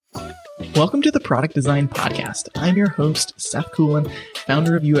Welcome to the Product Design Podcast. I'm your host, Seth Coolin,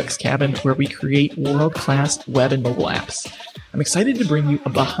 founder of UX Cabin, where we create world-class web and mobile apps. I'm excited to bring you a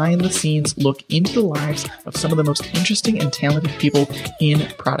behind-the-scenes look into the lives of some of the most interesting and talented people in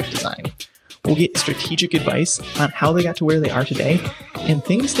product design. We'll get strategic advice on how they got to where they are today and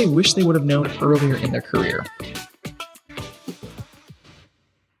things they wish they would have known earlier in their career.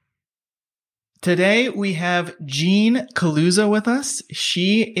 Today, we have Jean Kaluza with us.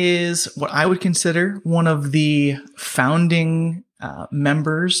 She is what I would consider one of the founding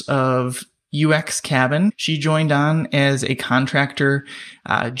members of UX Cabin. She joined on as a contractor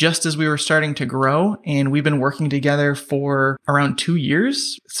just as we were starting to grow, and we've been working together for around 2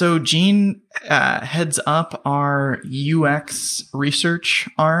 years. So Jean heads up our UX research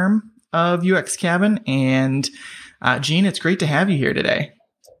arm of UX Cabin. And Jean, it's great to have you here today.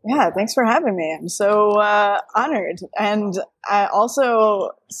 Yeah, thanks for having me. I'm so honored. And I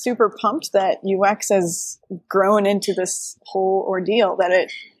also super pumped that UX has grown into this whole ordeal, that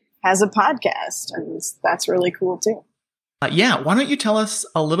it has a podcast. And that's really cool too. Why don't you tell us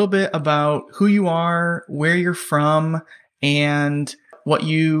a little bit about who you are, where you're from, and what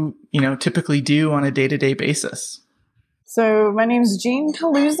you typically do on a day-to-day basis? So my name's Jean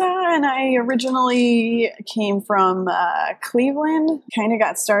Kaluza, and I originally came from Cleveland. Kind of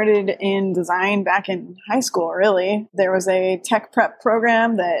got started in design back in high school, really. There was a tech prep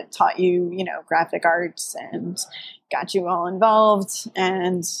program that taught you, graphic arts and got you all involved.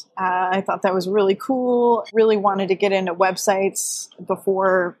 And I thought that was really cool. Really wanted to get into websites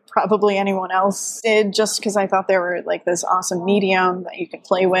before probably anyone else did, just because I thought they were like this awesome medium that you could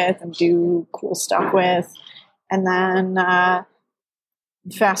play with and do cool stuff with. And then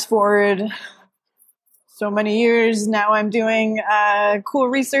fast forward so many years, now I'm doing cool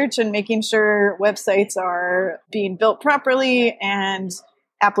research and making sure websites are being built properly and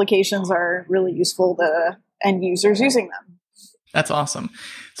applications are really useful to end users using them. That's awesome.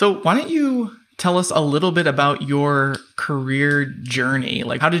 So why don't you tell us a little bit about your career journey?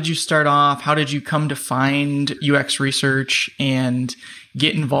 Like, how did you start off? How did you come to find UX research and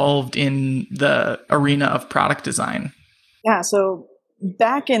get involved in the arena of product design? Yeah, so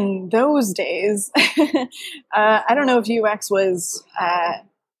back in those days, I don't know if UX was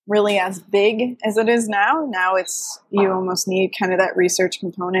really as big as it is now. Now you almost need kind of that research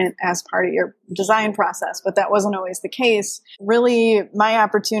component as part of your design process, but that wasn't always the case. Really, my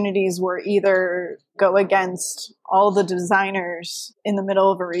opportunities were either go against all the designers in the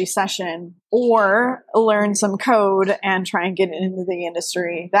middle of a recession or learn some code and try and get into the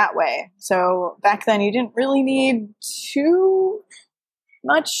industry that way. So back then you didn't really need too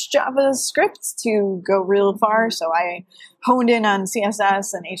much JavaScript to go real far. So I honed in on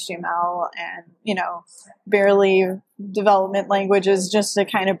CSS and HTML and, barely development languages just to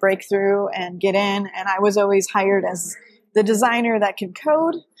kind of break through and get in. And I was always hired as the designer that could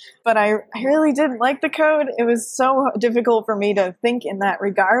code, but I really didn't like the code. It was so difficult for me to think in that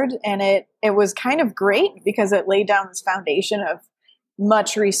regard. And it was kind of great because it laid down this foundation of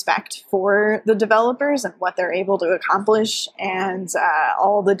much respect for the developers and what they're able to accomplish and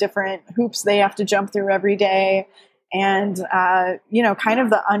all the different hoops they have to jump through every day. And, kind of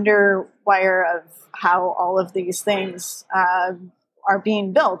the underwire of how all of these things are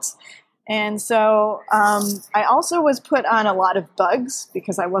being built. And so I also was put on a lot of bugs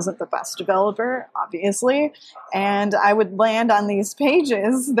because I wasn't the best developer, obviously. And I would land on these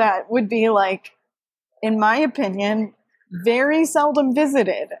pages that would be like, in my opinion, very seldom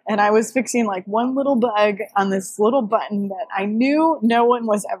visited. And I was fixing like one little bug on this little button that I knew no one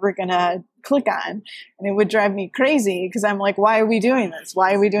was ever going to click on. And it would drive me crazy because I'm like, why are we doing this?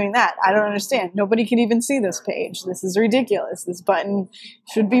 Why are we doing that? I don't understand. Nobody can even see this page. This is ridiculous. This button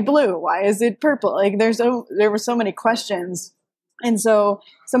should be blue. Why is it purple? Like there were so many questions. And so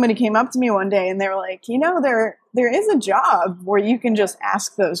somebody came up to me one day and they were like, there is a job where you can just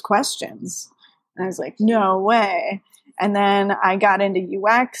ask those questions. And I was like, no way. And then I got into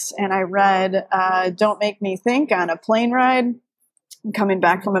UX and I read Don't Make Me Think on a plane ride, coming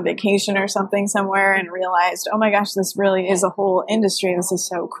back from a vacation or something somewhere, and realized, oh my gosh, this really is a whole industry. This is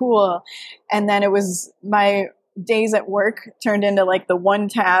so cool. And then it was my days at work turned into like the one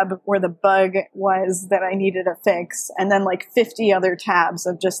tab where the bug was that I needed to fix. And then like 50 other tabs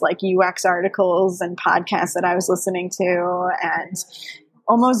of just like UX articles and podcasts that I was listening to, and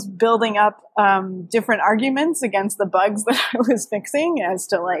almost building up different arguments against the bugs that I was fixing as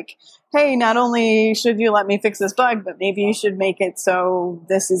to like, hey, not only should you let me fix this bug, but maybe you should make it so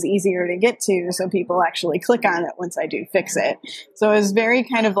this is easier to get to so people actually click on it once I do fix it. So it was very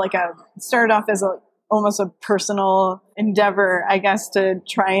kind of like started off as almost a personal endeavor, I guess, to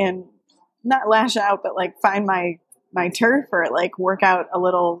try and not lash out, but like find my turf, or like work out a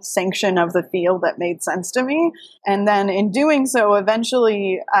little sanction of the field that made sense to me. And then in doing so,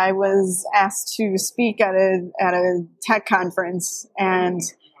 eventually I was asked to speak at a tech conference, and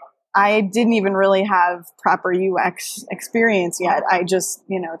I didn't even really have proper UX experience yet. I just,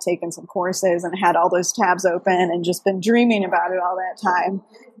 taken some courses and had all those tabs open and just been dreaming about it all that time.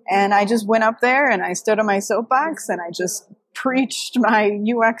 And I just went up there and I stood on my soapbox and I just preached my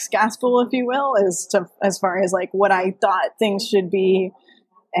UX gospel, if you will, as far as like what I thought things should be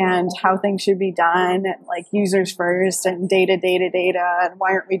and how things should be done, and like users first and data, and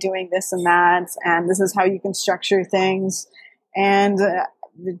why aren't we doing this and that, and this is how you can structure things. And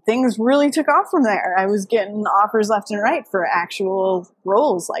things really took off from there. I was getting offers left and right for actual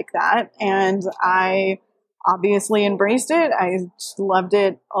roles like that, and I obviously embraced it. I loved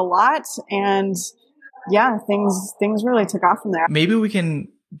it a lot, and yeah, things really took off from there. Maybe we can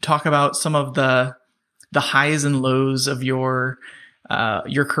talk about some of the highs and lows of your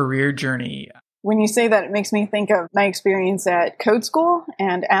career journey. When you say that, it makes me think of my experience at code school.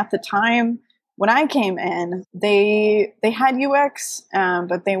 And at the time when I came in, they had UX,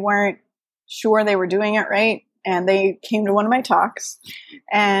 but they weren't sure they were doing it right. And they came to one of my talks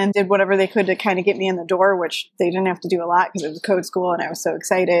and did whatever they could to kind of get me in the door, which they didn't have to do a lot because it was code school and I was so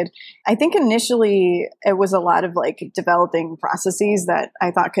excited. I think initially it was a lot of like developing processes that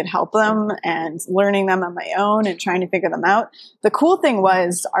I thought could help them and learning them on my own and trying to figure them out. The cool thing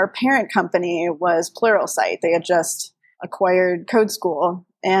was our parent company was Pluralsight. They had just acquired code school,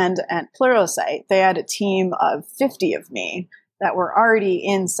 and at Pluralsight, they had a team of 50 of me that were already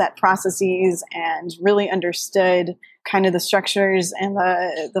in set processes and really understood kind of the structures and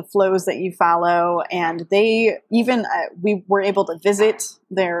the flows that you follow. And they even, we were able to visit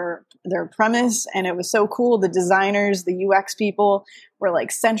their premise, and it was so cool. The designers, the UX people were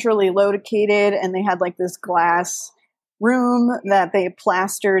like centrally located, and they had like this glass room that they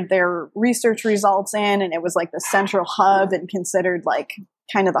plastered their research results in. And it was like the central hub and considered like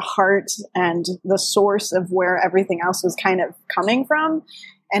kind of the heart and the source of where everything else was kind of coming from.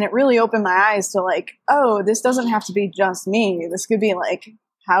 And it really opened my eyes to like, oh, this doesn't have to be just me. This could be like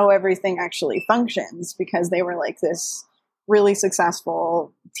how everything actually functions, because they were like this really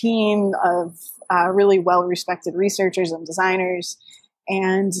successful team of really well-respected researchers and designers,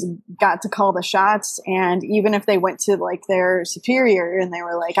 and got to call the shots. And even if they went to like their superior and they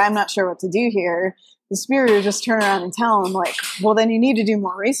were like, I'm not sure what to do here, the superior just turn around and tell them like, well, then you need to do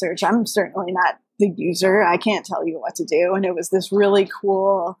more research. I'm certainly not the user. I can't tell you what to do. And it was this really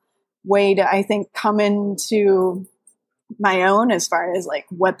cool way to, I think, come into my own as far as like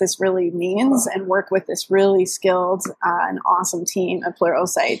what this really means, and work with this really skilled and awesome team at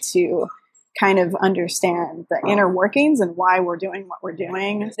Pluralsight to kind of understand the inner workings and why we're doing what we're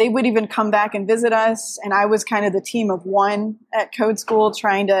doing. They would even come back and visit us, and I was kind of the team of one at code school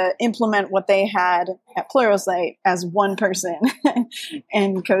trying to implement what they had at Pluralsight as one person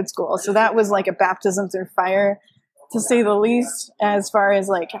in code school. So that was like a baptism through fire, to say the least, as far as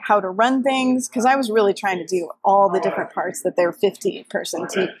like how to run things, because I was really trying to do all the different parts that their 50-person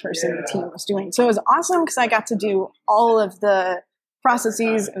team was doing. So it was awesome because I got to do all of the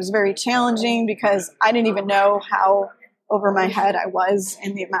processes. It was very challenging because I didn't even know how over my head I was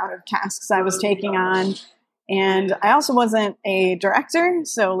in the amount of tasks I was taking on. And I also wasn't a director.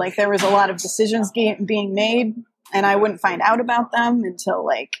 So like there was a lot of decisions being made, and I wouldn't find out about them until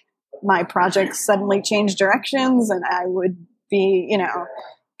like my projects suddenly changed directions, and I would be,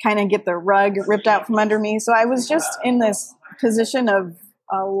 kind of get the rug ripped out from under me. So I was just in this position of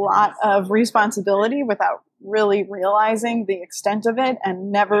a lot of responsibility without really realizing the extent of it,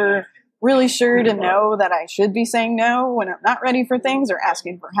 and never really sure to know that I should be saying no when I'm not ready for things, or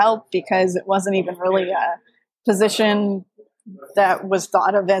asking for help, because it wasn't even really a position that was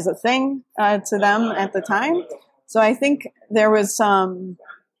thought of as a thing to them at the time. So I think there was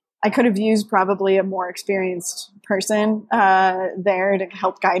I could have used probably a more experienced person there to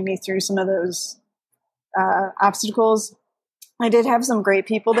help guide me through some of those obstacles. I did have some great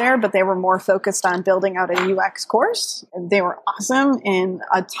people there, but they were more focused on building out a UX course. They were awesome in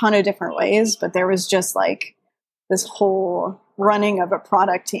a ton of different ways, but there was just like this whole running of a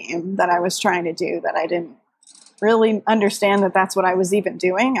product team that I was trying to do that I didn't really understand that that's what I was even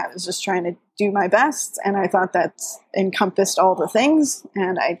doing. I was just trying to do my best, and I thought that encompassed all the things,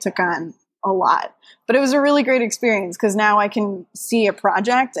 and I took on a lot. But it was a really great experience because now I can see a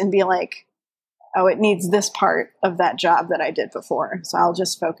project and be like, oh, it needs this part of that job that I did before. So I'll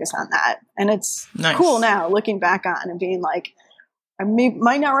just focus on that. And it's nice. Cool now looking back on and being like,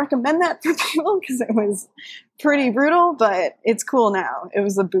 might not recommend that for people because it was pretty brutal, but it's cool now. It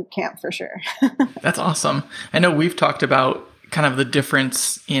was a boot camp for sure. That's awesome. I know we've talked about kind of the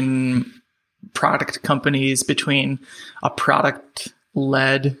difference in product companies between a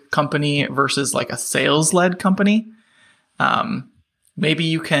product-led company versus like a sales-led company. Maybe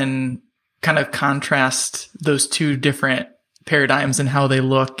you can kind of contrast those two different paradigms and how they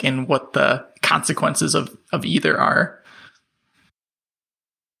look and what the consequences of either are.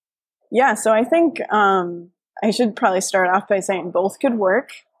 Yeah, so I think I should probably start off by saying both could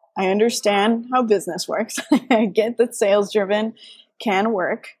work. I understand how business works. I get that sales driven can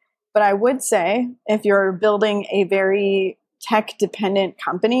work. But I would say if you're building a very tech dependent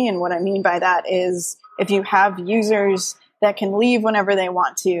company, and what I mean by that is if you have users that can leave whenever they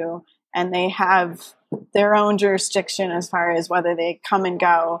want to, and they have their own jurisdiction as far as whether they come and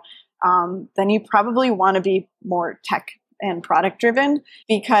go, then you probably want to be more tech and product driven,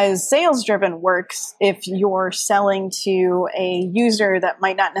 because sales driven works if you're selling to a user that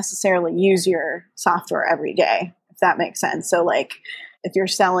might not necessarily use your software every day, if that makes sense. So like if you're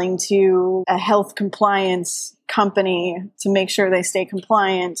selling to a health compliance company to make sure they stay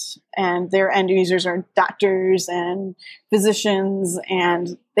compliant and their end users are doctors and physicians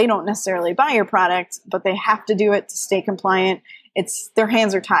and they don't necessarily buy your product, but they have to do it to stay compliant. It's their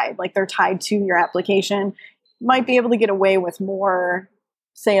hands are tied, like they're tied to your application. Might be able to get away with more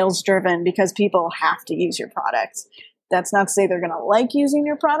sales driven because people have to use your product. That's not to say they're going to like using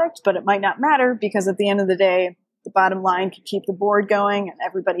your product, but it might not matter because at the end of the day, the bottom line can keep the board going and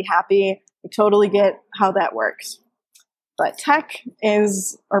everybody happy. I totally get how that works. But tech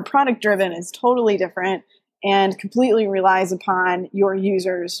is, or product driven is totally different and completely relies upon your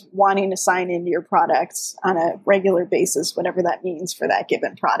users wanting to sign into your products on a regular basis, whatever that means for that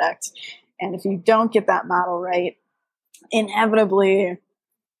given product. And if you don't get that model right, inevitably,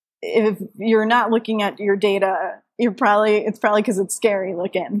 if you're not looking at your data, it's probably because it's scary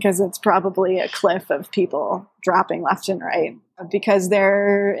looking, because it's probably a cliff of people dropping left and right, because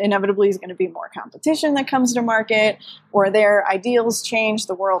there inevitably is going to be more competition that comes to market, or their ideals change,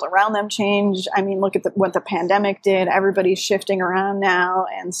 the world around them change. I mean, look at what the pandemic did. Everybody's shifting around now.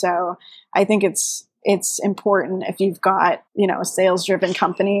 And so I think it's important if you've got, a sales driven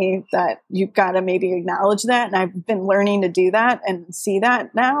company that you've got to maybe acknowledge that. And I've been learning to do that and see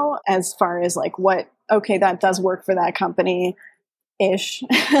that now as far as like that does work for that company ish.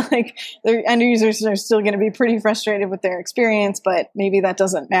 Like their end users are still going to be pretty frustrated with their experience, but maybe that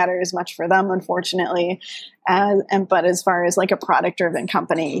doesn't matter as much for them, unfortunately. But as far as like a product driven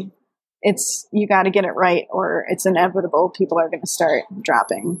company, you got to get it right or it's inevitable. People are going to start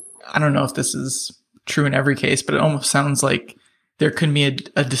dropping. I don't know if this is true in every case, but it almost sounds like there could be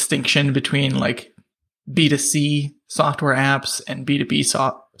a distinction between like B2C software apps and B2B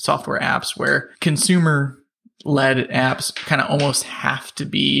software apps, where consumer-led apps kind of almost have to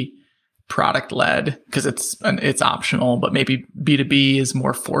be product-led because it's optional, but maybe B2B is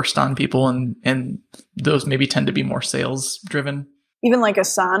more forced on people, and those maybe tend to be more sales-driven. Even like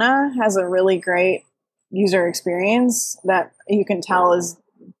Asana has a really great user experience that you can tell is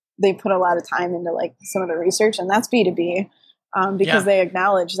they put a lot of time into like some of the research, and that's B2B because they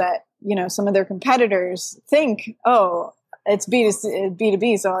acknowledge that, some of their competitors think, oh, it's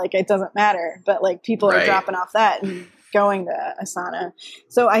B2B, so like it doesn't matter. But like people are dropping off that and going to Asana.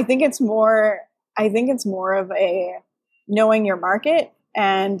 So I think it's more of a knowing your market,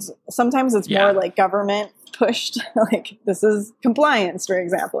 and sometimes it's more like government pushed, like this is compliance, for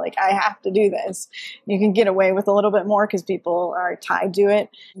example, like I have to do this. You can get away with a little bit more because people are tied to it.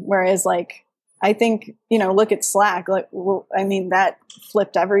 Whereas like, I think, look at Slack, like, that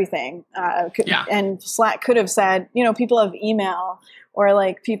flipped everything. And Slack could have said, people have email, or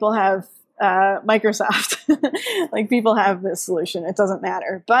like people have Microsoft, like people have this solution. It doesn't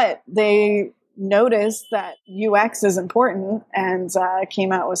matter, but they noticed that UX is important and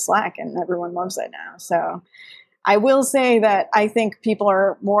came out with Slack, and everyone loves it now. So I will say that I think people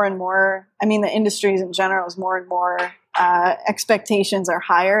are more and more, the industries in general is more and more, expectations are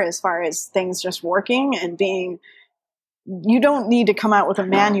higher as far as things just working and being, you don't need to come out with a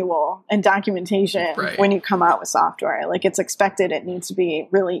manual and documentation when you come out with software. Like it's expected, it needs to be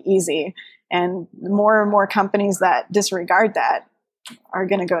really easy. And more and more companies that disregard that are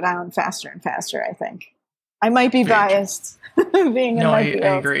going to go down faster and faster, I think. I might be biased being in my field.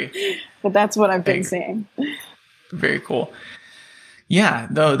 I agree. But that's what I've been seeing. Very cool. Yeah,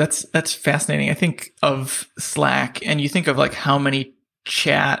 no, that's fascinating. I think of Slack, and you think of like how many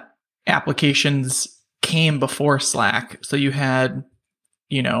chat applications came before Slack. So you had,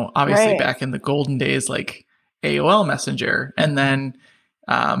 obviously back in the golden days, like AOL Messenger, and then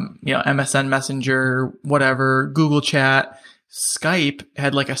MSN Messenger, whatever, Google Chat. Skype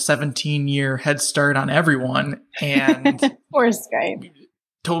had like a 17-year head start on everyone, and Poor Skype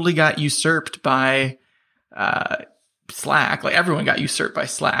totally got usurped by Slack. Like everyone got usurped by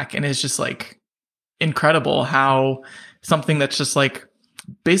Slack, and it's just like incredible how something that's just like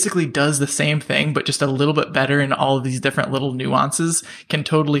basically does the same thing, but just a little bit better in all of these different little nuances can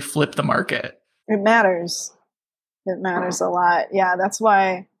totally flip the market. It matters. It matters a lot. Yeah, that's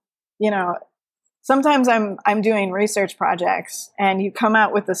why, sometimes I'm doing research projects and you come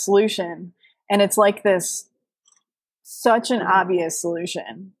out with a solution and it's like this such an obvious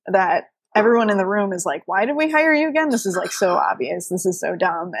solution that everyone in the room is like, why did we hire you again? This is like so obvious. This is so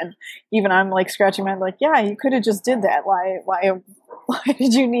dumb. And even I'm like scratching my head like, yeah, you could have just did that. Why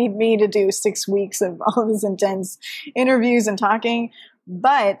did you need me to do 6 weeks of all this intense interviews and talking?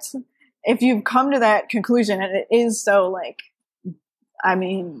 But if you've come to that conclusion, and it is so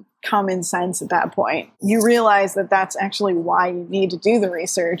common sense at that point, you realize that that's actually why you need to do the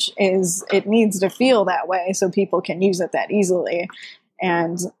research, is it needs to feel that way so people can use it that easily.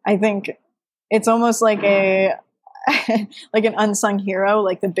 And I think it's almost like like an unsung hero,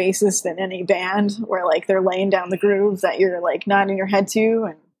 like the bassist in any band, where like they're laying down the groove that you're like nodding your head to,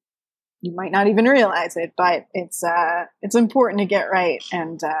 and you might not even realize it, but it's important to get right.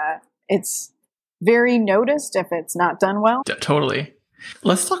 And it's very noticed if it's not done well. Totally.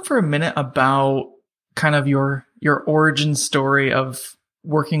 Let's talk for a minute about kind of your origin story of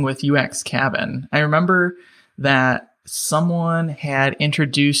working with UX Cabin. I remember that someone had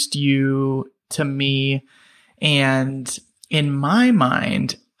introduced you to me, and in my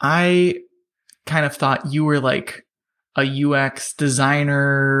mind, I kind of thought you were like a UX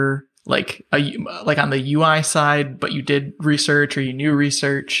designer, like on the UI side, but you did research or you knew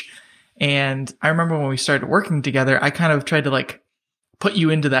research. And I remember when we started working together, I kind of tried to like put you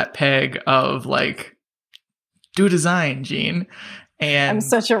into that peg of like, do design, Gene. And I'm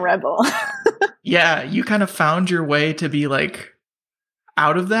such a rebel. Yeah, you kind of found your way to be like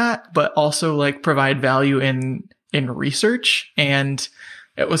out of that, but also like provide value in research. And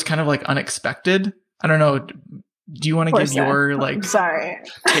it was kind of like unexpected. I don't know. Do you want to give your like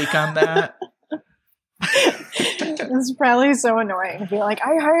take on that? It's probably so annoying to be like,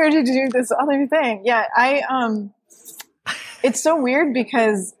 I hired you to do this other thing. Yeah, it's so weird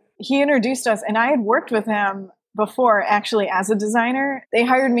because he introduced us and I had worked with him before actually as a designer. They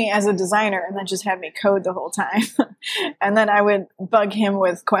hired me as a designer and then just had me code the whole time. And then I would bug him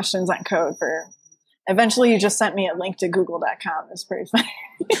with questions on code eventually he just sent me a link to google.com. It's pretty funny.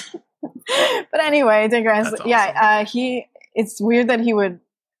 But anyway, I digress. Awesome. Yeah, it's weird that he would,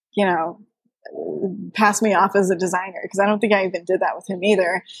 pass me off as a designer, because I don't think I even did that with him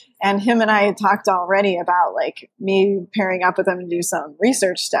either. And him and I had talked already about like me pairing up with him to do some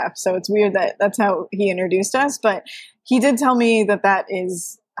research stuff. So it's weird that that's how he introduced us, but he did tell me that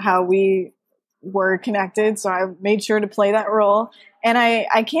is how we were connected. So I made sure to play that role. And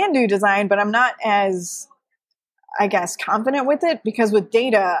I can do design, but I'm not as, I guess, confident with it, because with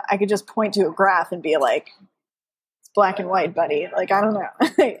data, I could just point to a graph and be like, black and white, buddy. Like, I don't know.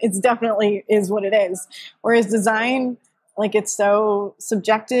 It's definitely is what it is. Whereas design, like, it's so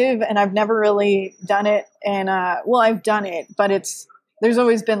subjective, and I've never really done it. And, I've done it, but there's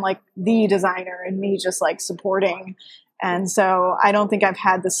always been like the designer and me just like supporting. And so I don't think I've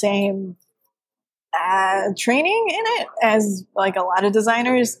had the same training in it as like a lot of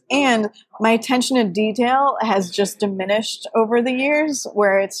designers. And my attention to detail has just diminished over the years,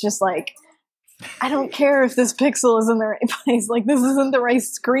 where it's just like, I don't care if this pixel is in the right place. Like, this isn't the right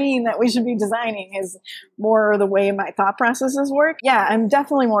screen that we should be designing, is more the way my thought processes work. Yeah, I'm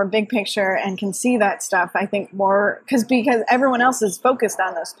definitely more big picture and can see that stuff, I think, more because everyone else is focused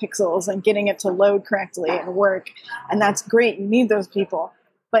on those pixels and getting it to load correctly and work. And that's great. You need those people.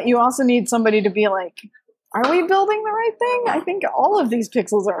 But you also need somebody to be like, are we building the right thing? I think all of these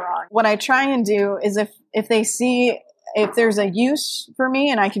pixels are wrong. What I try and do is if they see, if there's a use for me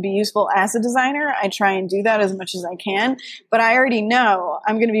and I can be useful as a designer, I try and do that as much as I can. But I already know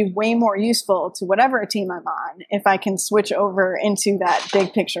I'm going to be way more useful to whatever team I'm on if I can switch over into that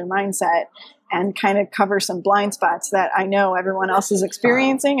big picture mindset and kind of cover some blind spots that I know everyone else is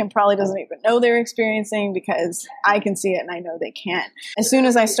experiencing and probably doesn't even know they're experiencing, because I can see it and I know they can't. As soon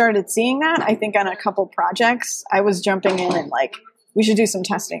as I started seeing that, I think on a couple projects, I was jumping in and like, we should do some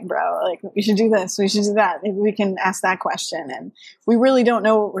testing, bro. Like, we should do this. We should do that. Maybe we can ask that question. And we really don't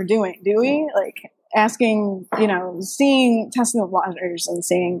know what we're doing, do we? Like, asking, testing the waters and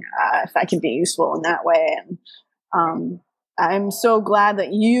seeing if I can be useful in that way. And I'm so glad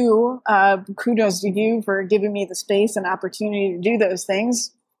that you, kudos to you for giving me the space and opportunity to do those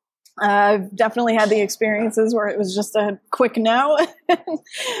things. I've definitely had the experiences where it was just a quick no.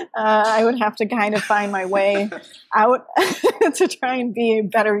 I would have to kind of find my way out to try and be a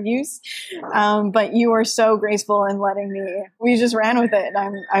better use. But you were so graceful in letting me, we just ran with it.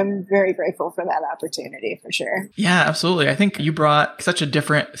 And I'm very grateful for that opportunity for sure. Yeah, absolutely. I think you brought such a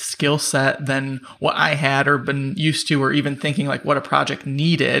different skill set than what I had or been used to, or even thinking like what a project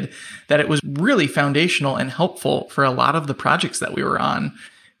needed, that it was really foundational and helpful for a lot of the projects that we were on.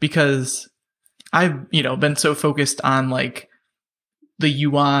 Because I've, been so focused on like the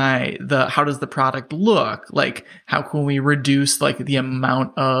UI, how does the product look? Like, how can we reduce like the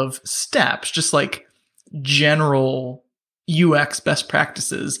amount of steps, just like general UX best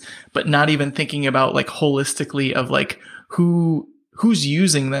practices, but not even thinking about like holistically of like who's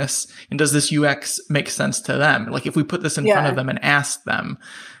using this and does this UX make sense to them? Like if we put this in front of them and ask them.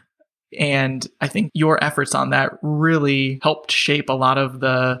 And I think your efforts on that really helped shape a lot of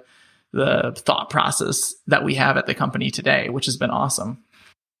the thought process that we have at the company today, which has been awesome.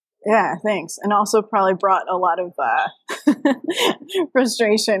 Yeah, thanks. And also probably brought a lot of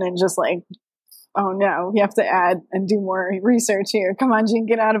frustration and just like, oh no, we have to add and do more research here. Come on, Gene,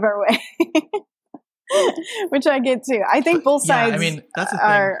 get out of our way. Which I get too. I think both sides that's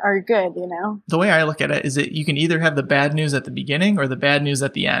are good, The way I look at it is that you can either have the bad news at the beginning or the bad news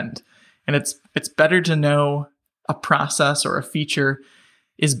at the end. And it's better to know a process or a feature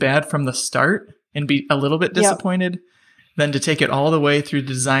is bad from the start and be a little bit disappointed than to take it all the way through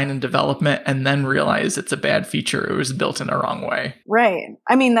design and development and then realize it's a bad feature. It was built in a wrong way. Right.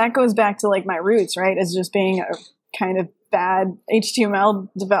 I mean, that goes back to like my roots, right? As just being a kind of bad HTML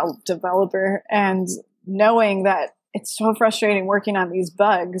developer and knowing that it's so frustrating working on these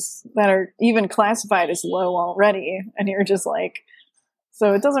bugs that are even classified as low already. And you're just like,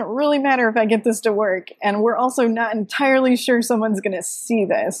 so it doesn't really matter if I get this to work. And we're also not entirely sure someone's going to see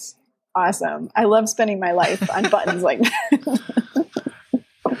this. Awesome. I love spending my life on buttons like that.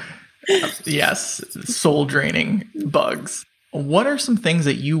 Yes. Soul draining bugs. What are some things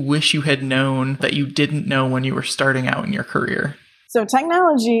that you wish you had known that you didn't know when you were starting out in your career? So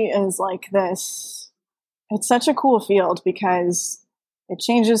technology is like this. It's such a cool field because it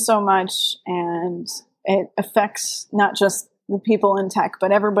changes so much and it affects not just the people in tech,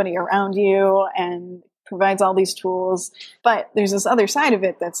 but everybody around you and provides all these tools. But there's this other side of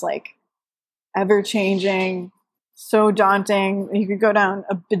it that's like ever changing, so daunting. You could go down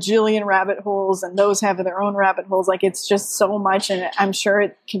a bajillion rabbit holes and those have their own rabbit holes. Like it's just so much. And I'm sure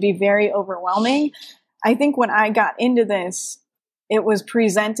it can be very overwhelming. I think when I got into this, it was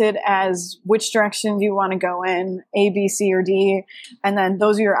presented as which direction do you want to go in, A, B, C, or D, and then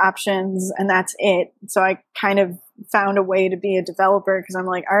those are your options, and that's it. So I kind of found a way to be a developer because I'm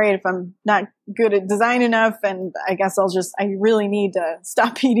like, all right, if I'm not good at design enough, and I guess I really need to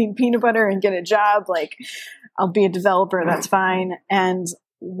stop eating peanut butter and get a job, like I'll be a developer, that's fine. And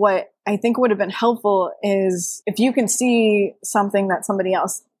what I think would have been helpful is if you can see something that somebody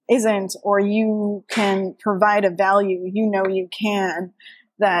else isn't, or you can provide a value, you can,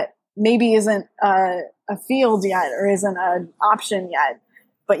 that maybe isn't a field yet or isn't an option yet,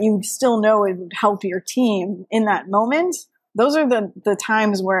 but you still know it would help your team in that moment. Those are the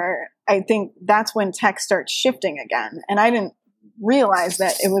times where I think that's when tech starts shifting again. And I didn't realize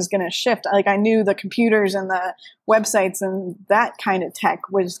that it was going to shift. Like I knew the computers and the websites and that kind of tech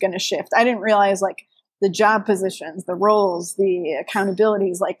was going to shift. I didn't realize like the job positions, the roles, the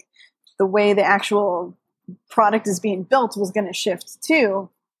accountabilities, like the way the actual product is being built was going to shift too.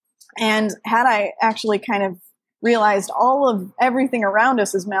 And had I actually kind of realized all of everything around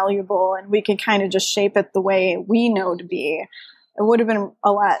us is malleable and we could kind of just shape it the way we know to be, it would have been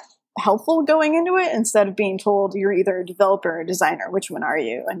a lot helpful going into it instead of being told you're either a developer or a designer, which one are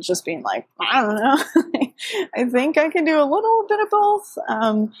you? And just being like, I don't know. I think I can do a little bit of both.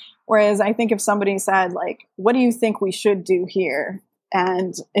 Whereas I think if somebody said like, what do you think we should do here?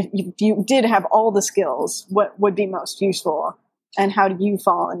 And if you did have all the skills, what would be most useful? And how do you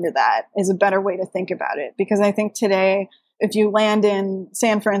fall into that is a better way to think about it. Because I think today, if you land in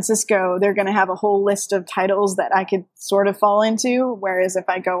San Francisco, they're going to have a whole list of titles that I could sort of fall into. Whereas if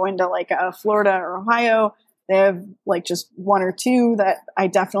I go into like a Florida or Ohio, they have like just one or two that I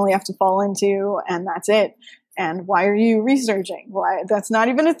definitely have to fall into, and that's it. And why are you researching? Why? That's not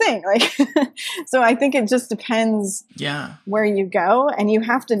even a thing. Like, so I think it just depends where you go, and you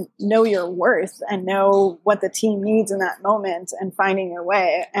have to know your worth and know what the team needs in that moment and finding your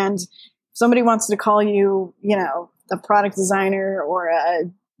way. And if somebody wants to call you, a product designer or a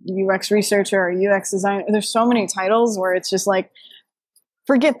UX researcher or UX designer. There's so many titles where it's just like,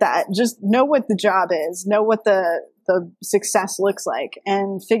 forget that. Just know what the job is, know what the success looks like,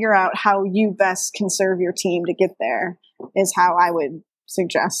 and figure out how you best can serve your team to get there is how I would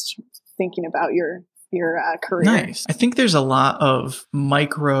suggest thinking about your career. Nice. I think there's a lot of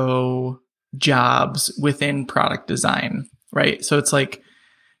micro jobs within product design, right? So it's like,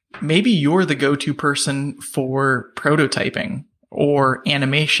 maybe you're the go-to person for prototyping or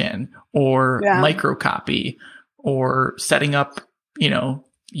animation or microcopy or setting up,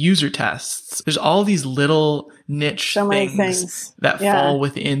 user tests. There's all these little niche things that fall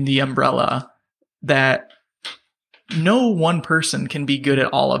within the umbrella that no one person can be good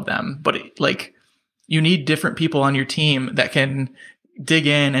at all of them, but you need different people on your team that can dig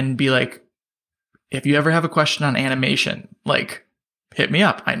in and be like, if you ever have a question on animation, hit me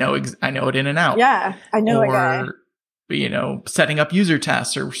up. I know it in and out. Yeah, I know a guy. Setting up user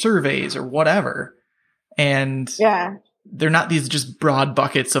tests or surveys or whatever. And they're not these just broad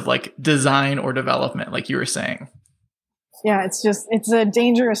buckets of design or development, like you were saying. Yeah, it's a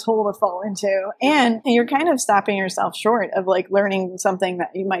dangerous hole to fall into. And you're kind of stopping yourself short of learning something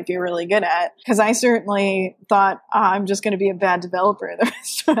that you might be really good at. Because I certainly thought, I'm just going to be a bad developer the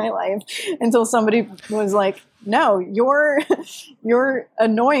rest of my life until somebody was like, no, your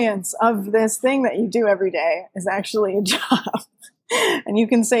annoyance of this thing that you do every day is actually a job. And you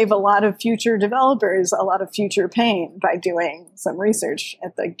can save a lot of future developers a lot of future pain by doing some research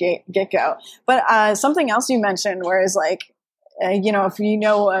at the get-go. But something else you mentioned, whereas if you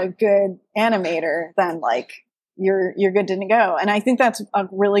know a good animator, then you're good to go. And I think that's a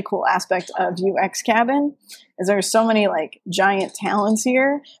really cool aspect of UX Cabin, is there's so many giant talents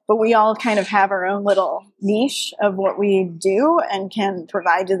here, but we all kind of have our own little niche of what we do and can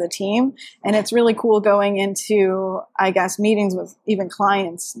provide to the team. And it's really cool going into, I guess, meetings with even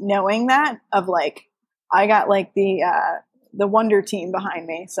clients, knowing that of I got the wonder team behind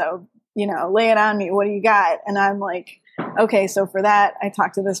me. So, lay it on me. What do you got? And I'm like, okay, so for that, I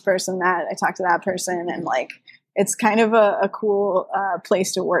talked to this person, I talked to that person. And it's kind of a cool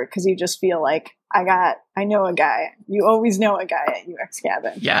place to work, because you just feel like I know a guy. You always know a guy at UX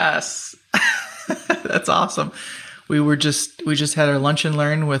Cabin. Yes. That's awesome. We just had our lunch and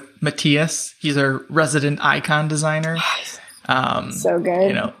learn with Matthias. He's our resident icon designer. So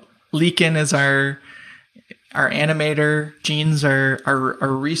good. Leakin is our animator. Jean's our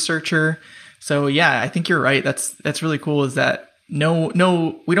researcher. So yeah, I think you're right. That's really cool, is that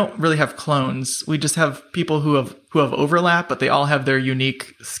no, we don't really have clones. We just have people who have overlap, but they all have their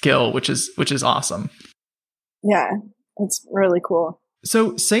unique skill, which is awesome. Yeah, it's really cool.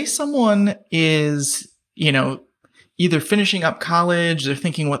 So say someone is, either finishing up college, they're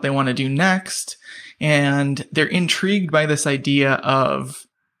thinking what they want to do next, and they're intrigued by this idea of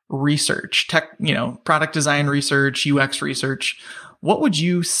research, product design research, UX research. What would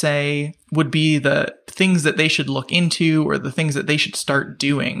you say would be the things that they should look into, or the things that they should start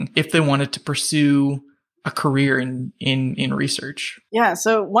doing if they wanted to pursue a career in research? Yeah.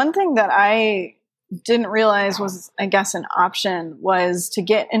 So one thing that I didn't realize was, I guess, an option was to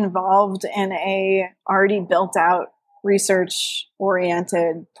get involved in a already built out research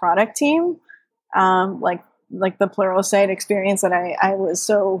oriented product team. Like the Pluralsight experience that I was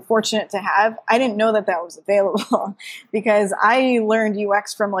so fortunate to have. I didn't know that was available because I learned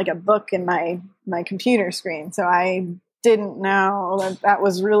UX from a book in my computer screen. So I didn't know that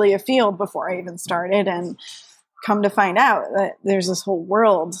was really a field before I even started, and come to find out that there's this whole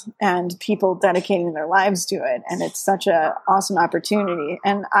world and people dedicating their lives to it. And it's such an awesome opportunity.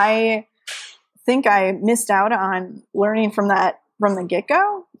 And I think I missed out on learning from that from the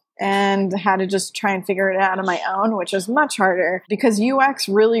get-go, and had to just try and figure it out on my own, which is much harder because UX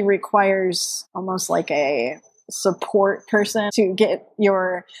really requires almost like a support person to get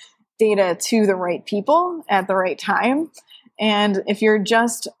your data to the right people at the right time. And if you're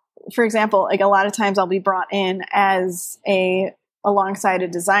just, for example, a lot of times I'll be brought in as alongside a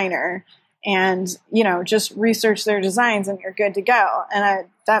designer and, just research their designs and you're good to go. And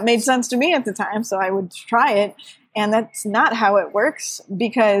that made sense to me at the time. So I would try it. And that's not how it works,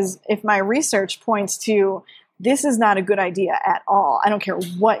 because if my research points to this is not a good idea at all, I don't care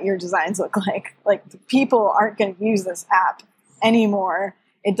what your designs look like people aren't going to use this app anymore.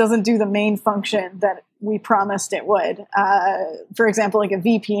 It doesn't do the main function that we promised it would. For example, a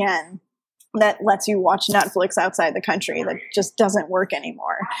VPN that lets you watch Netflix outside the country that just doesn't work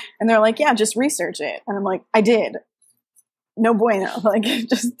anymore. And they're like, yeah, just research it. And I'm like, I did. No bueno, it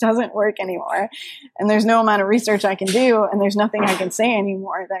just doesn't work anymore. And there's no amount of research I can do, and there's nothing I can say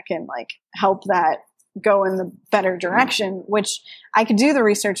anymore that can help that go in the better direction, which I could do the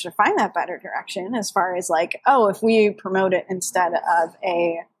research to find that better direction as far as like, oh, if we promote it instead of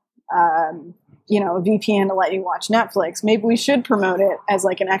a VPN to let you watch Netflix, maybe we should promote it as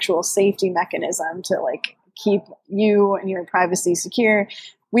like an actual safety mechanism to like keep you and your privacy secure.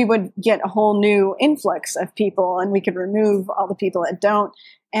 We would get a whole new influx of people and we could remove all the people that don't.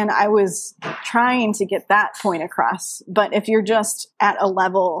 And I was trying to get that point across. But if you're just at a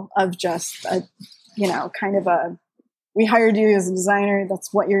level of just a, we hired you as a designer,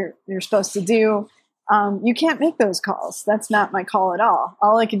 that's what you're supposed to do. You can't make those calls. That's not my call at all.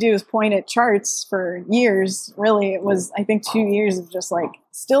 All I could do is point at charts for years. Really, it was, I think, 2 years of just like,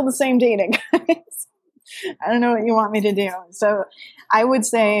 still the same data, guys. I don't know what you want me to do. So I would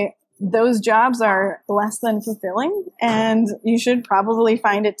say those jobs are less than fulfilling, and you should probably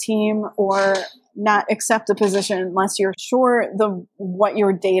find a team or not accept a position unless you're sure what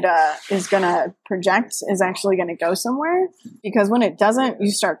your data is going to project is actually going to go somewhere. Because when it doesn't,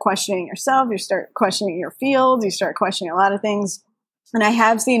 you start questioning yourself, you start questioning your field, you start questioning a lot of things. And I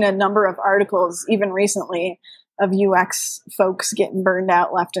have seen a number of articles, even recently, of UX folks getting burned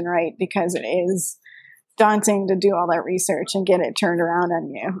out left and right because it is daunting to do all that research and get it turned around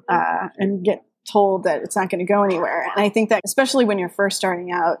on you and get told that it's not going to go anywhere. And I think that especially when you're first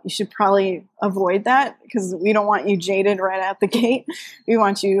starting out, you should probably avoid that because we don't want you jaded right out the gate. We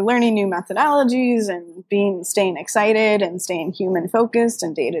want you learning new methodologies and staying excited and staying human focused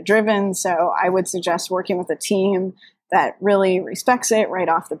and data driven. So I would suggest working with a team that really respects it right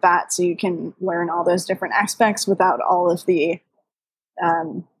off the bat so you can learn all those different aspects without all of the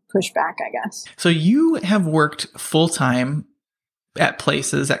pushback, I guess. So you have worked full-time at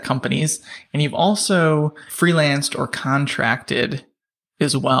places, at companies, and you've also freelanced or contracted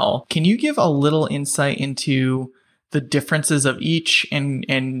as well. Can you give a little insight into the differences of each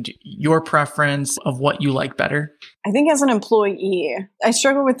and your preference of what you like better? I think as an employee, I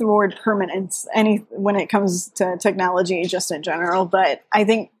struggle with the word permanence when it comes to technology just in general, but I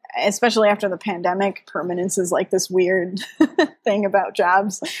think especially after the pandemic, permanence is like this weird thing about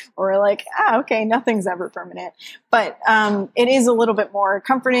jobs where we're like, okay, nothing's ever permanent. But it is a little bit more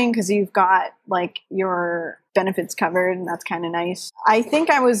comforting because you've got like your benefits covered, and that's kind of nice. I think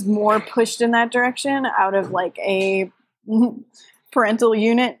I was more pushed in that direction out of like a parental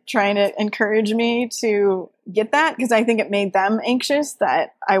unit trying to encourage me to get that because I think it made them anxious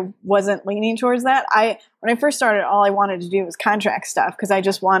that I wasn't leaning towards that. When I first started, all I wanted to do was contract stuff because I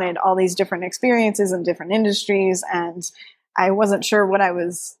just wanted all these different experiences in different industries, and I wasn't sure what I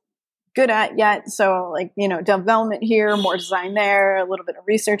was good at yet. So like, development here, more design there, a little bit of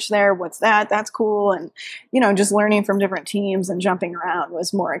research there. What's that? That's cool. And, just learning from different teams and jumping around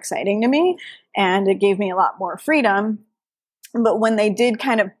was more exciting to me. And it gave me a lot more freedom. But when they did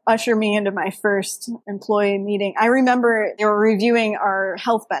kind of usher me into my first employee meeting, I remember they were reviewing our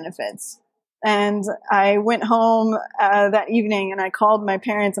health benefits. And I went home that evening and I called my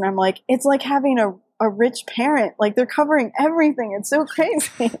parents and I'm like, it's like having a rich parent. Like they're covering everything. It's so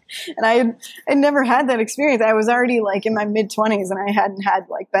crazy. And I'd never had that experience. I was already like in my mid-20s and I hadn't had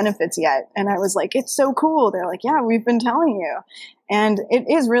like benefits yet. And I was like, it's so cool. They're like, yeah, we've been telling you. And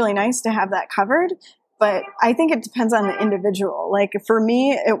it is really nice to have that covered. But I think it depends on the individual. Like for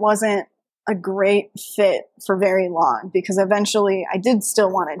me, it wasn't a great fit for very long because eventually I did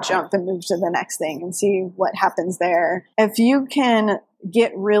still want to jump and move to the next thing and see what happens there. If you can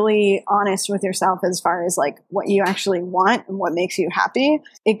get really honest with yourself as far as like what you actually want and what makes you happy,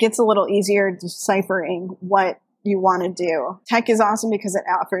 it gets a little easier deciphering what you want to do. Tech is awesome because it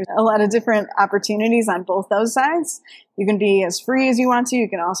offers a lot of different opportunities on both those sides. You can be as free as you want to. You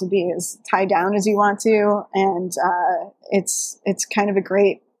can also be as tied down as you want to. And it's kind of a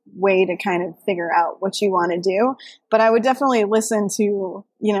great way to kind of figure out what you want to do. But I would definitely listen to,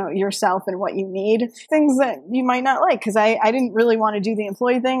 yourself and what you need. Things that you might not like, because I didn't really want to do the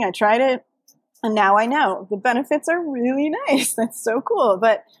employee thing. I tried it. And now I know the benefits are really nice. That's so cool.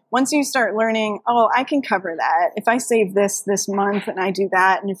 But once you start learning, I can cover that. If I save this month and I do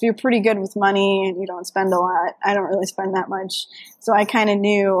that, and if you're pretty good with money and you don't spend a lot, I don't really spend that much. So I kind of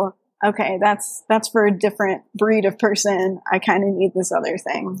knew, okay, that's for a different breed of person. I kind of need this other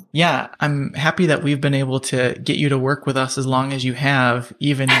thing. Yeah, I'm happy that we've been able to get you to work with us as long as you have,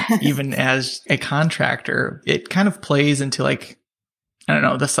 even as a contractor. It kind of plays into like, I don't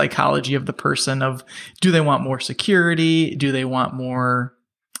know, the psychology of the person of, do they want more security? Do they want more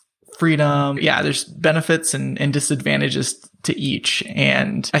freedom? Yeah, there's benefits and disadvantages to each.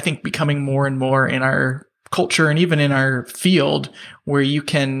 And I think becoming more and more in our culture and even in our field where you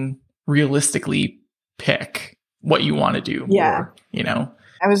can realistically pick what you want to do. Yeah. More,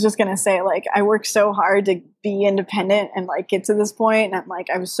 I was just going to say, like, I worked so hard to be independent and like get to this point. And I'm like,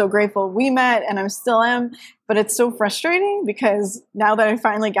 I was so grateful we met and I still am. But it's so frustrating because now that I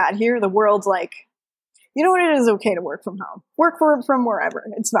finally got here, the world's like, you know what? It is okay to work from home. From wherever.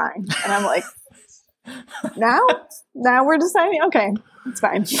 It's fine. And I'm like, now we're deciding, okay, it's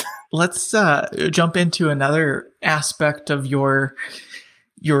fine. Let's jump into another aspect of your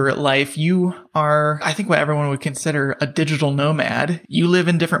life. You are, I think, what everyone would consider a digital nomad. You live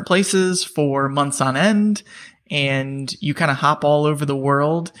in different places for months on end, and you kind of hop all over the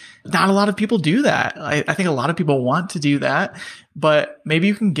world. Not a lot of people do that. I think a lot of people want to do that, but maybe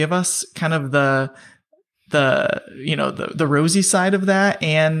you can give us kind of the rosy side of that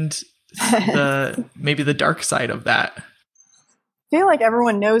and maybe the dark side of that. I feel like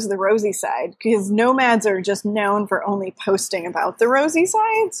everyone knows the rosy side because nomads are just known for only posting about the rosy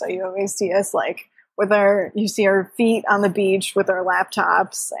side. So you always see us like you see our feet on the beach with our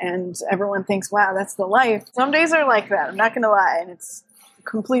laptops, and everyone thinks, wow, that's the life. Some days are like that. I'm not going to lie. And it's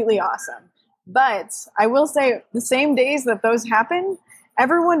completely awesome. But I will say the same days that those happen,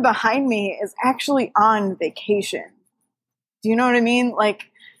 everyone behind me is actually on vacation. Do you know what I mean? Like,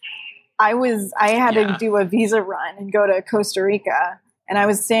 I had to do a visa run and go to Costa Rica, and I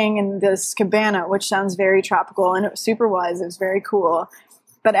was staying in this cabana, which sounds very tropical, and it was very cool.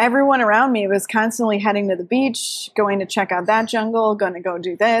 But everyone around me was constantly heading to the beach, going to check out that jungle, going to go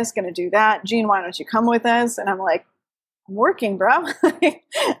do this, going to do that. Gene, why don't you come with us? And I'm like, I'm working, bro.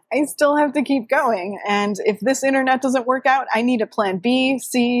 I still have to keep going. And if this internet doesn't work out, I need a plan B,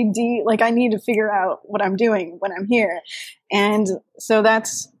 C, D. Like, I need to figure out what I'm doing when I'm here. And so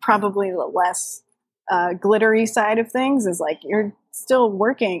that's probably the less glittery side of things, is like, you're still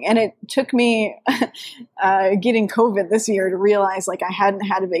working. And it took me getting COVID this year to realize like I hadn't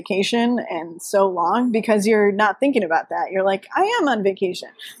had a vacation in so long, because you're not thinking about that. You're like, I am on vacation.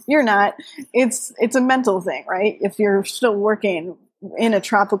 You're not. It's a mental thing, right? If you're still working in a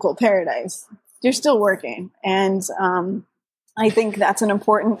tropical paradise, you're still working. And I think that's an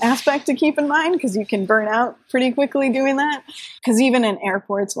important aspect to keep in mind, because you can burn out pretty quickly doing that. Because even in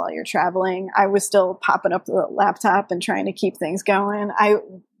airports while you're traveling, I was still popping up the laptop and trying to keep things going.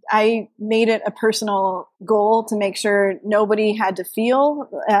 I made it a personal goal to make sure nobody had to feel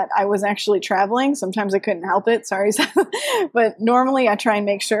that I was actually traveling. Sometimes I couldn't help it. Sorry. But normally I try and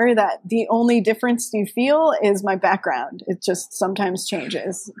make sure that the only difference you feel is my background. It just sometimes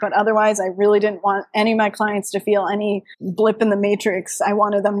changes. But otherwise, I really didn't want any of my clients to feel any blip in the matrix. I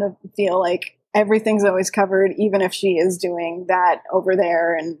wanted them to feel like everything's always covered, even if she is doing that over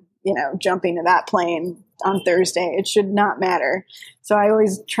there and, jumping to that plane on Thursday. It should not matter. So I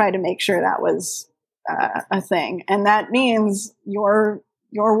always try to make sure that was a thing. And that means you're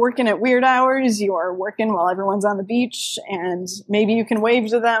working at weird hours, you're working while everyone's on the beach, and maybe you can wave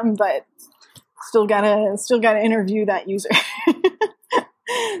to them, but still gotta interview that user.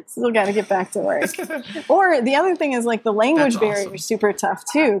 Still got to get back to work. Or the other thing is like the language barrier is super tough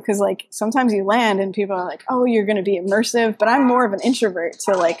too. Cause like sometimes you land and people are like, oh, you're going to be immersive, but I'm more of an introvert.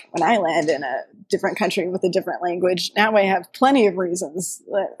 So like when I land in a different country with a different language, now I have plenty of reasons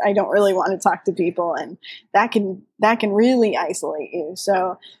that I don't really want to talk to people. And that can really isolate you.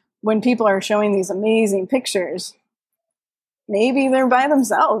 So when people are showing these amazing pictures, maybe they're by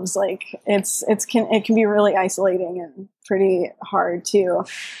themselves. Like it can be really isolating and pretty hard too.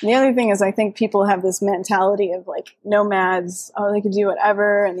 And the other thing is, I think people have this mentality of like nomads, oh, they can do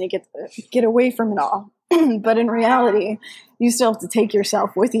whatever and they get away from it all. But in reality, you still have to take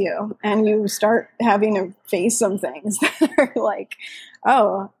yourself with you, and you start having to face some things that are like,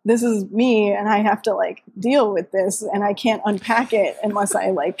 oh, this is me, and I have to like deal with this, and I can't unpack it unless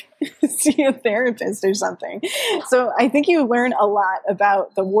I like see a therapist or something. So I think you learn a lot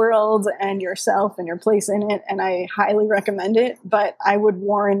about the world and yourself and your place in it, and I highly recommend it. But I would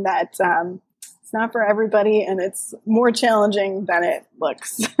warn that it's not for everybody, and it's more challenging than it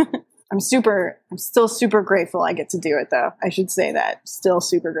looks. I'm still super grateful I get to do it, though. I should say that. Still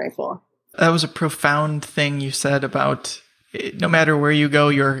super grateful. That was a profound thing you said about no matter where you go,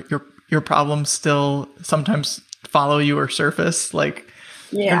 your problems still sometimes follow you or surface. Like,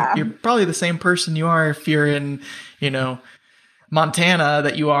 yeah, you're probably the same person you are if you're in, Montana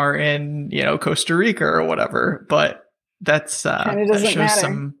that you are in, Costa Rica or whatever. But that shows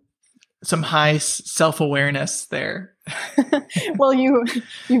matter. some high self-awareness there. Well, you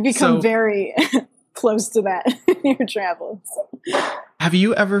become very close to that in your travels. Have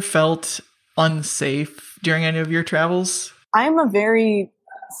you ever felt unsafe during any of your travels? I'm a very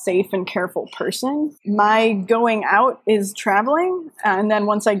safe and careful person. My going out is traveling. And then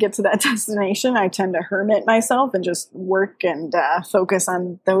once I get to that destination, I tend to hermit myself and just work and focus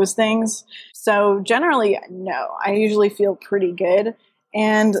on those things. So generally, no, I usually feel pretty good.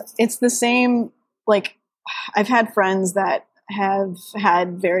 And it's the same, like, I've had friends that have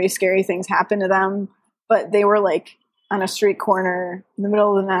had very scary things happen to them, but they were like on a street corner in the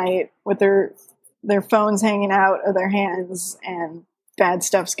middle of the night with their phones hanging out of their hands, and bad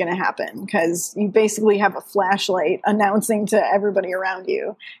stuff's going to happen because you basically have a flashlight announcing to everybody around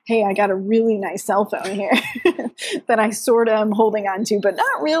you, hey, I got a really nice cell phone here that I sort of am holding on to, but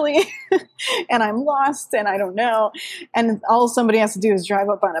not really. And I'm lost and I don't know. And all somebody has to do is drive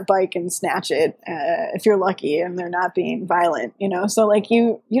up on a bike and snatch it if you're lucky and they're not being violent, you know? So like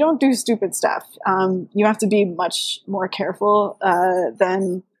you don't do stupid stuff. You have to be much more careful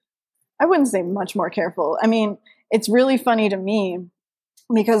than, I wouldn't say much more careful. I mean, it's really funny to me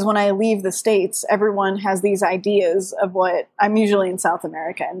because when I leave the States, everyone has these ideas of what, I'm usually in South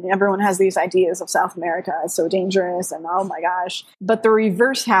America, and everyone has these ideas of South America as so dangerous and oh my gosh. But the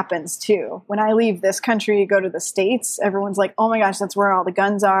reverse happens too. When I leave this country, go to the States, everyone's like, oh my gosh, that's where all the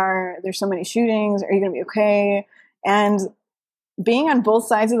guns are. There's so many shootings. Are you going to be okay? And being on both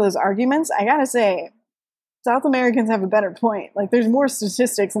sides of those arguments, I got to say, South Americans have a better point. Like there's more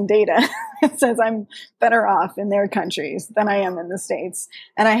statistics and data that says I'm better off in their countries than I am in the States.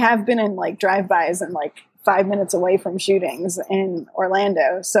 And I have been in like drive-bys and like 5 minutes away from shootings in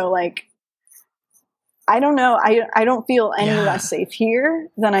Orlando. So like, I don't know. I don't feel any less safe here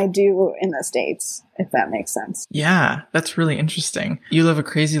than I do in the States, if that makes sense. Yeah, that's really interesting. You live a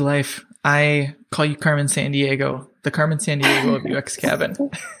crazy life. I call you Carmen Sandiego, the Carmen Sandiego of UX Cabin.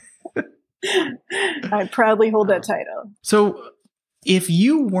 I proudly hold that title. So if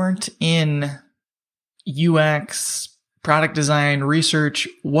you weren't in UX, product design, research,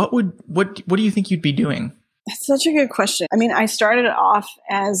 what do you think you'd be doing? That's such a good question. I mean, I started off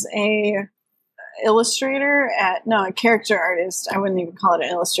as a character artist. I wouldn't even call it an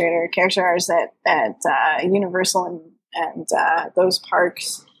illustrator, character artist at Universal and those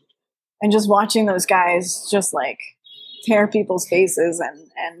parks. And just watching those guys just like tear people's faces,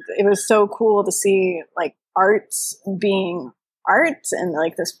 and it was so cool to see like art being art and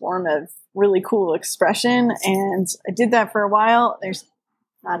like this form of really cool expression. And I did that for a while. There's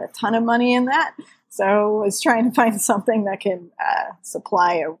not a ton of money in that, so I was trying to find something that can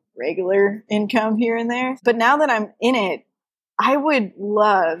supply a regular income here and there. But now that I'm in it, I would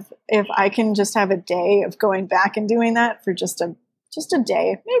love if I can just have a day of going back and doing that for just a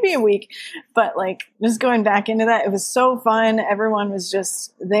day, maybe a week, but like just going back into that. It was so fun. Everyone was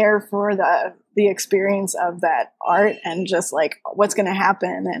just there for the experience of that art and just like what's going to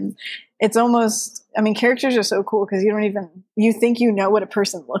happen. And it's almost, I mean, characters are so cool because you think you know what a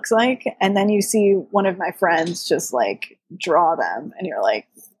person looks like. And then you see one of my friends just like draw them and you're like,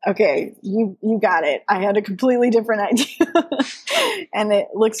 okay, you got it. I had a completely different idea. And it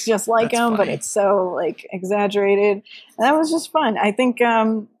looks just like them, but it's so like exaggerated. And that was just fun. I think,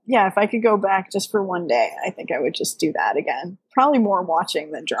 if I could go back just for one day, I think I would just do that again. Probably more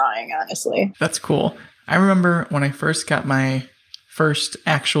watching than drawing, honestly. That's cool. I remember when I first got my first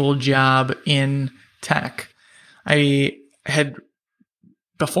actual job in tech, I had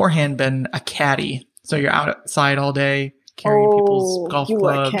beforehand been a caddy. So you're outside all day, carrying people's golf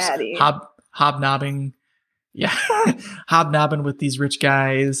clubs, hobnobbing. Yeah. Hobnobbing with these rich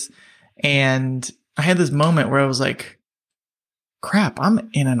guys. And I had this moment where I was like, crap, I'm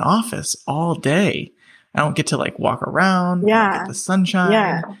in an office all day. I don't get to like walk around, get the sunshine.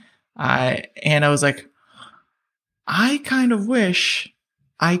 Yeah. And I was like, I kind of wish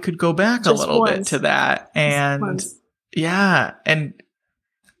I could go back a little bit to that. And and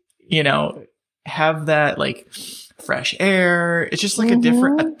have that like fresh air. It's just like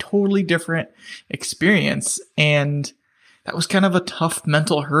a totally different experience. And that was kind of a tough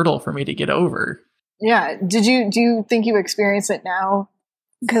mental hurdle for me to get over. Yeah. Do you think you experience it now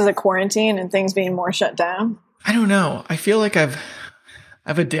because of quarantine and things being more shut down? I don't know. I feel like I've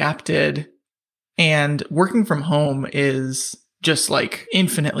adapted, and working from home is just like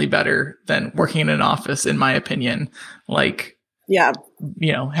infinitely better than working in an office, in my opinion. Like,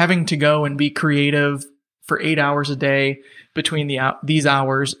 having to go and be creative for 8 hours a day between these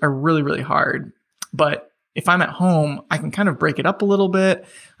hours are really, really hard. But if I'm at home, I can kind of break it up a little bit.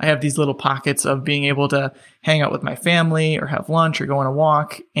 I have these little pockets of being able to hang out with my family or have lunch or go on a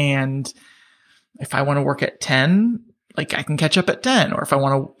walk. And if I want to work at 10, like I can catch up at 10, or if I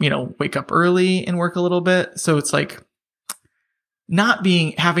want to, wake up early and work a little bit. So it's like not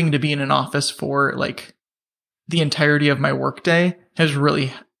having to be in an office for like the entirety of my workday has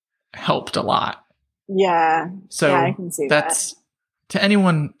really helped a lot. Yeah. So yeah, I can see that's to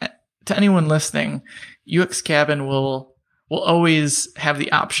anyone listening, UX Cabin will always have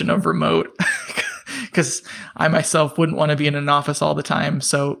the option of remote because I myself wouldn't want to be in an office all the time.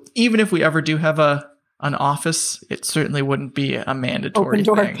 So even if we ever do have an office, it certainly wouldn't be a mandatory open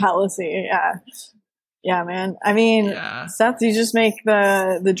door thing. policy. Yeah. Yeah, man. I mean, Seth, you just make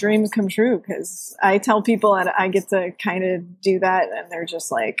the dreams come true, because I tell people that I get to kind of do that and they're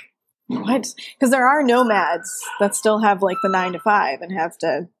just like, what? Because there are nomads that still have like the 9 to 5 and have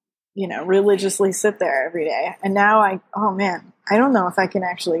to, religiously sit there every day. And now oh man, I don't know if I can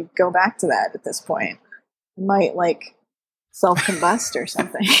actually go back to that at this point. I might like self-combust or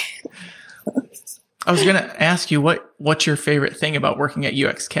something. I was going to ask you what's your favorite thing about working at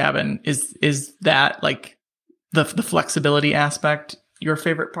UX Cabin? Is that like the flexibility aspect your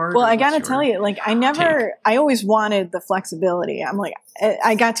favorite part? Well, I got to tell you, like I always wanted the flexibility. I'm like,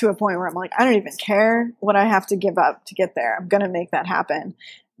 I got to a point where I'm like, I don't even care what I have to give up to get there. I'm going to make that happen.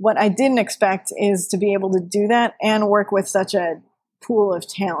 What I didn't expect is to be able to do that and work with such a pool of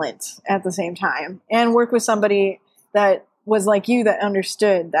talent at the same time, and work with somebody that was like you, that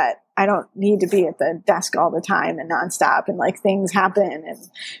understood that I don't need to be at the desk all the time and nonstop, and like things happen.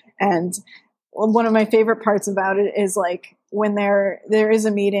 And one of my favorite parts about it is like when there is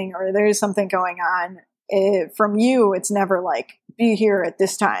a meeting or there is something going on, from you, it's never like, be here at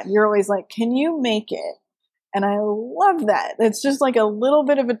this time. You're always like, can you make it? And I love that. It's just like a little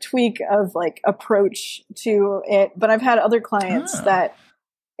bit of a tweak of like approach to it. But I've had other clients that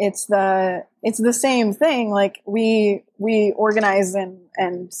it's the same thing. Like we organize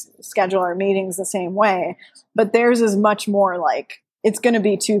and schedule our meetings the same way, but theirs is much more like, it's going to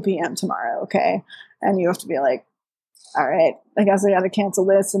be 2 p.m. tomorrow. Okay. And you have to be like, all right, I guess I got to cancel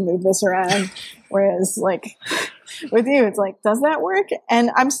this and move this around. Whereas like with you, it's like, does that work? And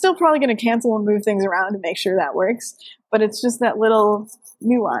I'm still probably going to cancel and move things around to make sure that works. But it's just that little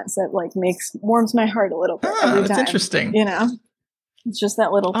nuance that like warms my heart a little bit every time. That's interesting. It's just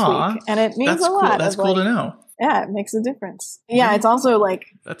that little tweak, and it means a lot. Cool. That's cool to know. Yeah, it makes a difference. Yeah, it's also like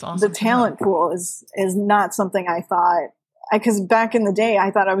that's awesome. The talent pool is not something I thought. Because back in the day,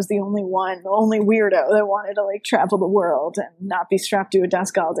 I thought I was the only weirdo that wanted to like travel the world and not be strapped to a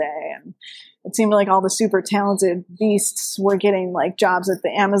desk all day. And it seemed like all the super talented beasts were getting like jobs at the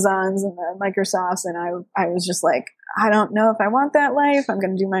Amazons and the Microsofts, and I was just like, I don't know if I want that life. I'm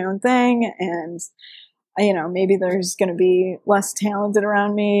going to do my own thing, and maybe there's going to be less talented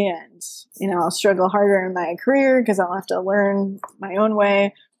around me, and I'll struggle harder in my career because I'll have to learn my own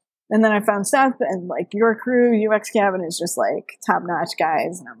way. And then I found Seth, and like your crew, UX Cabin, is just like top notch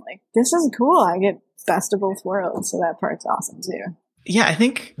guys. And I'm like, this is cool. I get best of both worlds. So that part's awesome too. Yeah, I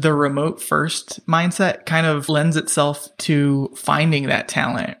think the remote first mindset kind of lends itself to finding that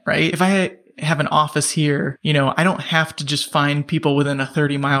talent, right? If I have an office here, I don't have to just find people within a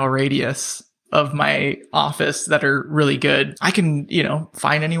 30-mile radius of my office that are really good. I can,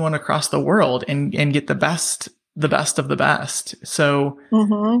 find anyone across the world and get the best of the best. So,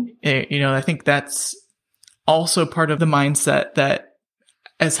 I think that's also part of the mindset that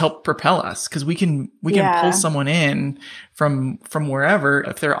has helped propel us, because we can pull someone in from wherever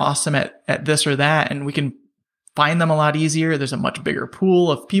if they're awesome at this or that, and we can find them a lot easier. There's a much bigger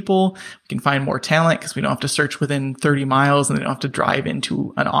pool of people. We can find more talent because we don't have to search within 30 miles and they don't have to drive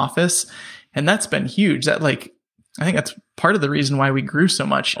into an office. And that's been huge. That I think that's part of the reason why we grew so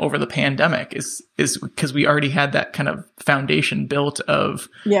much over the pandemic is because we already had that kind of foundation built of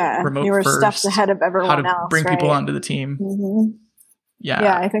remote you were first, steps ahead of everyone else. How to bring people onto the team. Mm-hmm.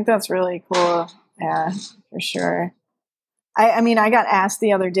 Yeah, I think that's really cool. Yeah, for sure. I mean, I got asked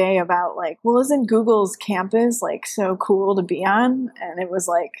the other day about like, well, isn't Google's campus like so cool to be on? And it was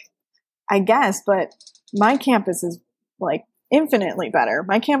like, I guess, but my campus is like infinitely better.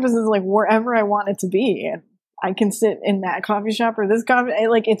 My campus is like wherever I want it to be. And I can sit in that coffee shop or this coffee,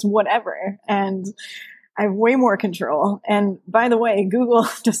 like it's whatever. And I have way more control. And by the way, Google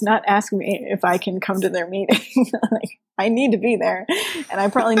does not ask me if I can come to their meeting. Like, I need to be there, and I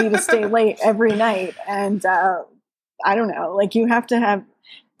probably need to stay late every night. And I don't know, like you have to have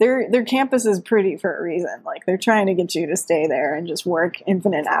their campus is pretty for a reason. Like they're trying to get you to stay there and just work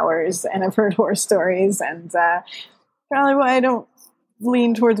infinite hours. And I've heard horror stories, and probably why I don't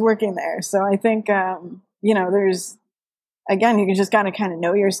lean towards working there. So I think there's, again, you just got to kind of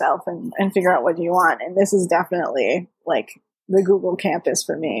know yourself and figure out what you want. And this is definitely like the Google campus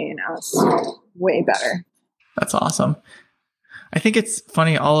for me. It's way better. That's awesome. I think it's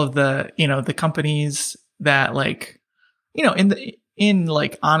funny, all of the, the companies that like, in in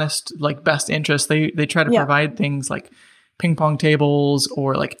like honest, like best interest, they try to provide things like ping pong tables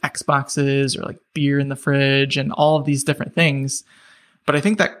or like Xboxes or like beer in the fridge and all of these different things. But I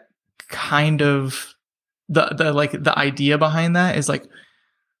think that kind of the idea behind that is like,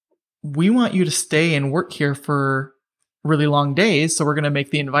 we want you to stay and work here for really long days. So we're going to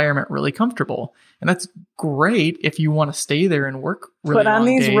make the environment really comfortable. And that's great if you want to stay there and work really long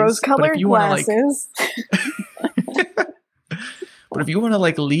days. Put on these rose-colored glasses. But if you want to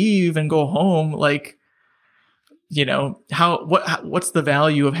like leave and go home, like, you know, what's the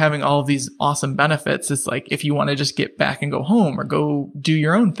value of having all of these awesome benefits? It's like, if you want to just get back and go home or go do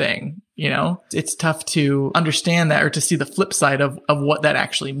your own thing, you know, it's tough to understand that or to see the flip side of what that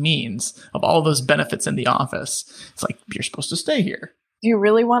actually means, of all those benefits in the office. It's like, you're supposed to stay here. Do you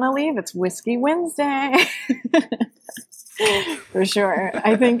really want to leave? It's Whiskey Wednesday. For sure.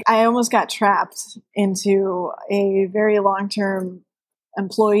 I think I almost got trapped into a very long-term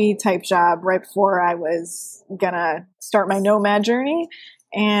employee type job right before I was gonna start my nomad journey.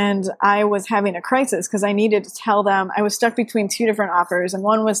 And I was having a crisis because I needed to tell them I was stuck between two different offers, and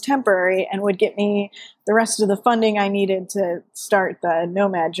one was temporary and would get me the rest of the funding I needed to start the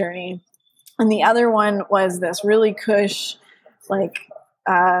nomad journey. And the other one was this really cush, like,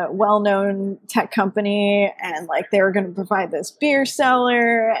 well-known tech company, and like they were going to provide this beer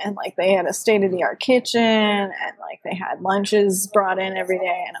cellar, and like they had a state-of-the-art kitchen, and like they had lunches brought in every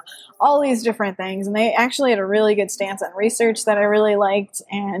day, and all these different things. And they actually had a really good stance on research that I really liked,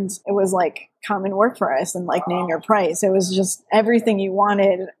 and it was like, come and work for us and like name your price. It was just everything you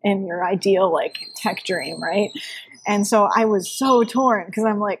wanted in your ideal like tech dream, right? And so I was so torn because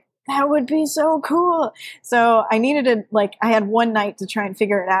I'm like, that would be so cool. So I needed to, like, I had one night to try and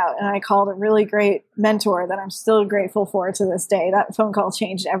figure it out. And I called a really great mentor that I'm still grateful for to this day. That phone call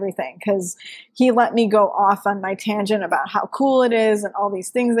changed everything because he let me go off on my tangent about how cool it is and all these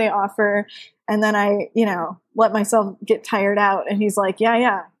things they offer. And then I, you know, let myself get tired out. And he's like,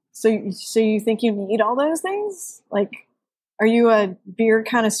 yeah. So you think you need all those things? Like, are you a beer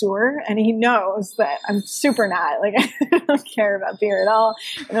connoisseur? And he knows that I'm super not. Like, I don't care about beer at all.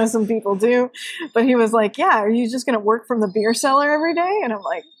 I know some people do. But he was like, yeah, are you just going to work from the beer cellar every day? And I'm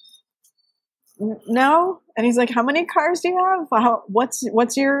like, no. And he's like, how many cars do you have?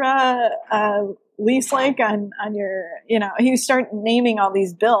 What's your lease like on your, you know, he started naming all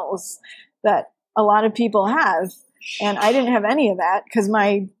these bills that a lot of people have. And I didn't have any of that because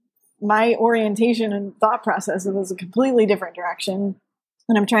my orientation and thought process was a completely different direction.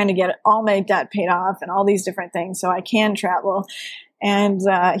 And I'm trying to get all my debt paid off and all these different things so I can travel. And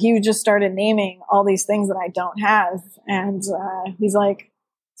he just started naming all these things that I don't have. And he's like,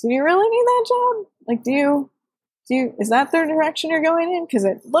 so do you really need that job? Like, is that the direction you're going in? Because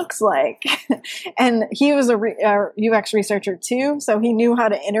it looks like. And he was a UX researcher too, so he knew how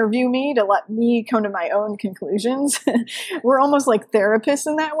to interview me to let me come to my own conclusions. We're almost like therapists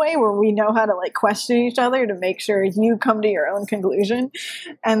in that way, where we know how to like question each other to make sure you come to your own conclusion.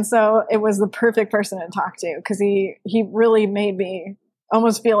 And so it was the perfect person to talk to because he really made me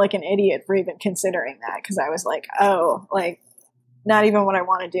almost feel like an idiot for even considering that, because I was like, oh, like, not even what I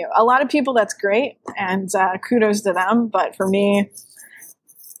want to do. A lot of people, that's great, and kudos to them. But for me,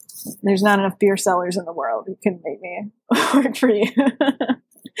 there's not enough beer cellars in the world. You couldn't make me work for you.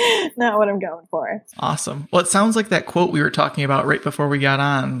 Not what I'm going for. Awesome. Well, it sounds like that quote we were talking about right before we got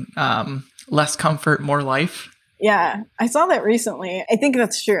on, less comfort, more life. Yeah, I saw that recently. I think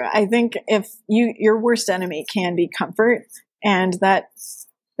that's true. I think if your worst enemy can be comfort, and that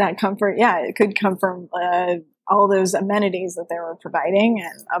comfort, yeah, it could come from all those amenities that they were providing.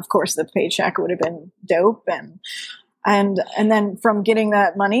 And of course the paycheck would have been dope. And then from getting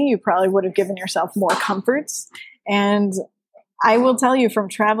that money, you probably would have given yourself more comforts. And I will tell you, from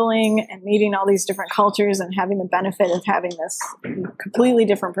traveling and meeting all these different cultures and having the benefit of having this completely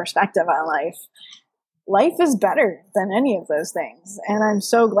different perspective on life is better than any of those things. And I'm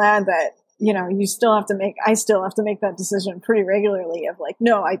so glad that, you know, I still have to make that decision pretty regularly of like,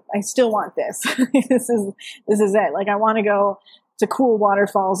 no, I still want this. This is it. Like, I want to go to cool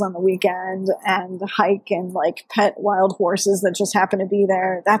waterfalls on the weekend and hike and like pet wild horses that just happen to be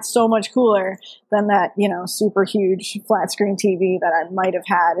there. That's so much cooler than that, you know, super huge flat screen TV that I might have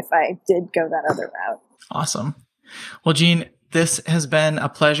had if I did go that other route. Awesome. Well, Jean, this has been a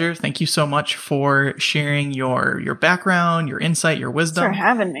pleasure. Thank you so much for sharing your background, your insight, your wisdom. Thanks for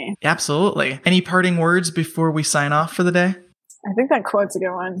having me. Absolutely. Any parting words before we sign off for the day? I think that quote's a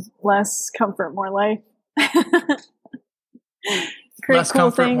good one. Less comfort, more life. Less cool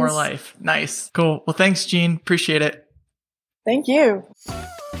comfort, things. More life. Nice. Cool. Well, thanks, Jean. Appreciate it. Thank you.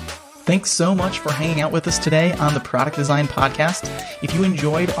 Thanks so much for hanging out with us today on the Product Design Podcast. If you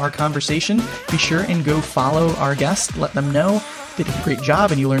enjoyed our conversation, be sure and go follow our guests. Let them know they did a great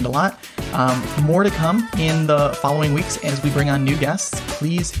job and you learned a lot. More to come in the following weeks as we bring on new guests.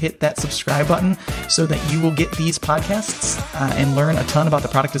 Please hit that subscribe button so that you will get these podcasts and learn a ton about the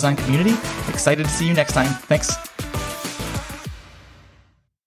product design community. Excited to see you next time. Thanks.